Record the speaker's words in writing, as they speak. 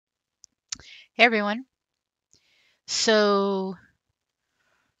Hey everyone. So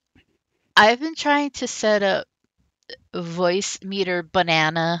I've been trying to set up Voicemeeter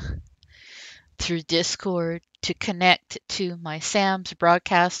Banana through Discord to connect to my Sam's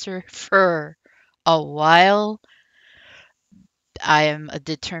broadcaster for a while. I am a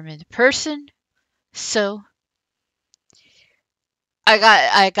determined person, so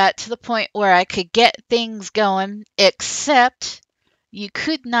I got to the point where I could get things going, except you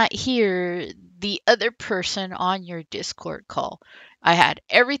could not hear the other person on your Discord call. I had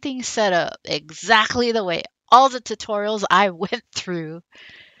everything set up exactly the way all the tutorials I went through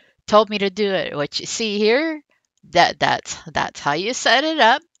told me to do it. What you see here, that's how you set it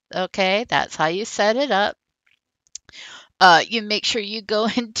up. Okay, that's how you set it up. You make sure you go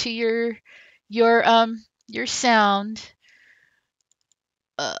into your sound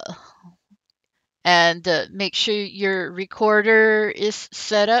uh, and make sure your recorder is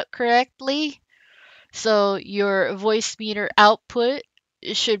set up correctly. So your voice meter output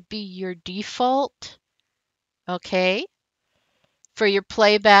should be your default. Okay. For your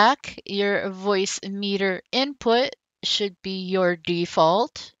playback, your voice meter input should be your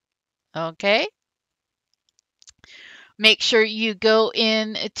default. Okay. Make sure you go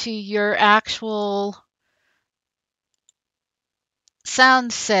into your actual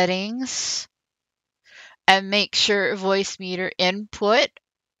sound settings and make sure voice meter input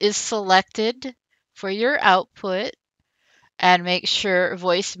is selected for your output, and make sure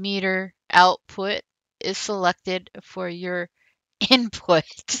voice meter output is selected for your input.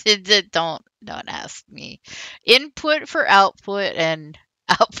 Don't ask me. Input for output and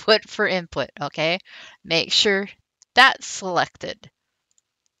output for input, okay? Make sure that's selected.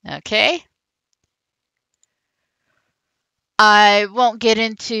 Okay? I won't get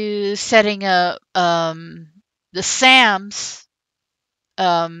into setting up the SAMs.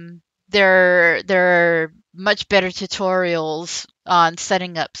 There are much better tutorials on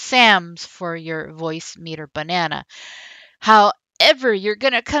setting up SAMs for your voice meter banana. However, you're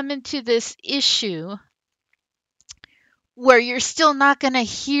going to come into this issue where you're still not going to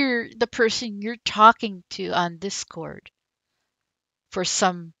hear the person you're talking to on Discord for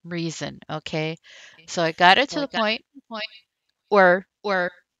some reason, okay? So I got it to the point where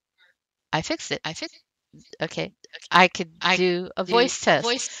I fixed it. Okay. I could do a voice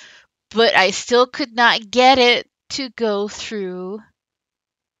test, but I still could not get it to go through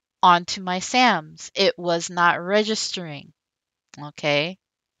onto my SAMs. It was not registering. Okay.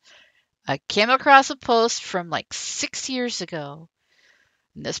 I came across a post from like 6 years ago,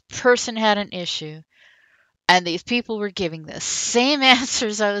 and this person had an issue, and these people were giving the same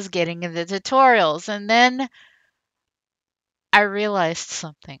answers I was getting in the tutorials. And then I realized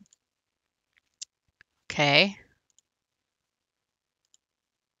something. Okay.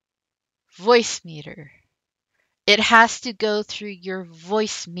 Voice meter. It has to go through your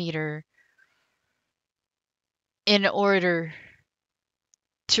voice meter in order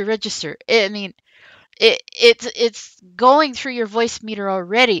to register. I mean, it's going through your voice meter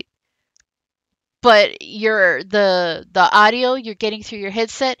already, but the audio you're getting through your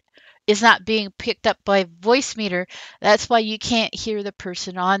headset is not being picked up by Voicemeeter. That's why you can't hear the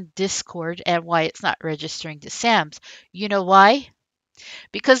person on Discord and why it's not registering to SAMs. You know why?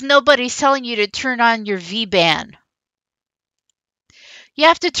 Because nobody's telling you to turn on your VBAN. You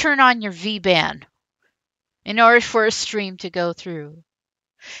have to turn on your VBAN in order for a stream to go through.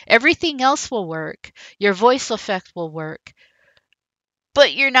 Everything else will work. Your voice effect will work,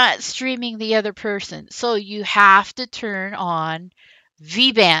 but you're not streaming the other person. So you have to turn on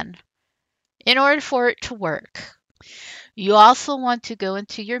VBAN in order for it to work. You also want to go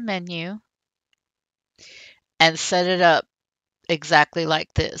into your menu and set it up exactly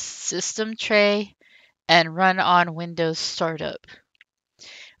like this: System Tray and Run on Windows Startup.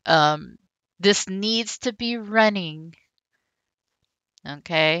 Um, this needs to be running,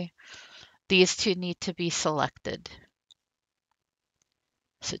 okay? These two need to be selected.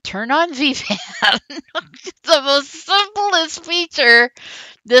 So turn on VPN. The most simplest feature,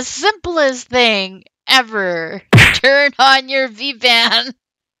 the simplest thing ever. Turn on your VPN.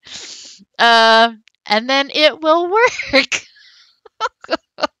 And then it will work.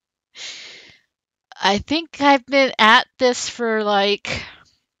 I think I've been at this for like,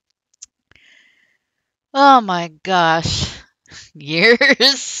 oh my gosh,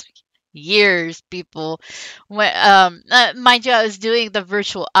 years. Years, people. Mind you, I was doing the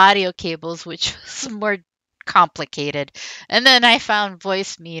virtual audio cables, which was more complicated. And then I found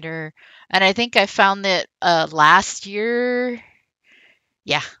Voicemeeter, and I think I found it last year.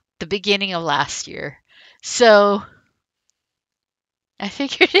 Yeah, the beginning of last year. So I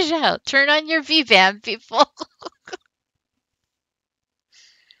figured it out. Turn on your V-band, people.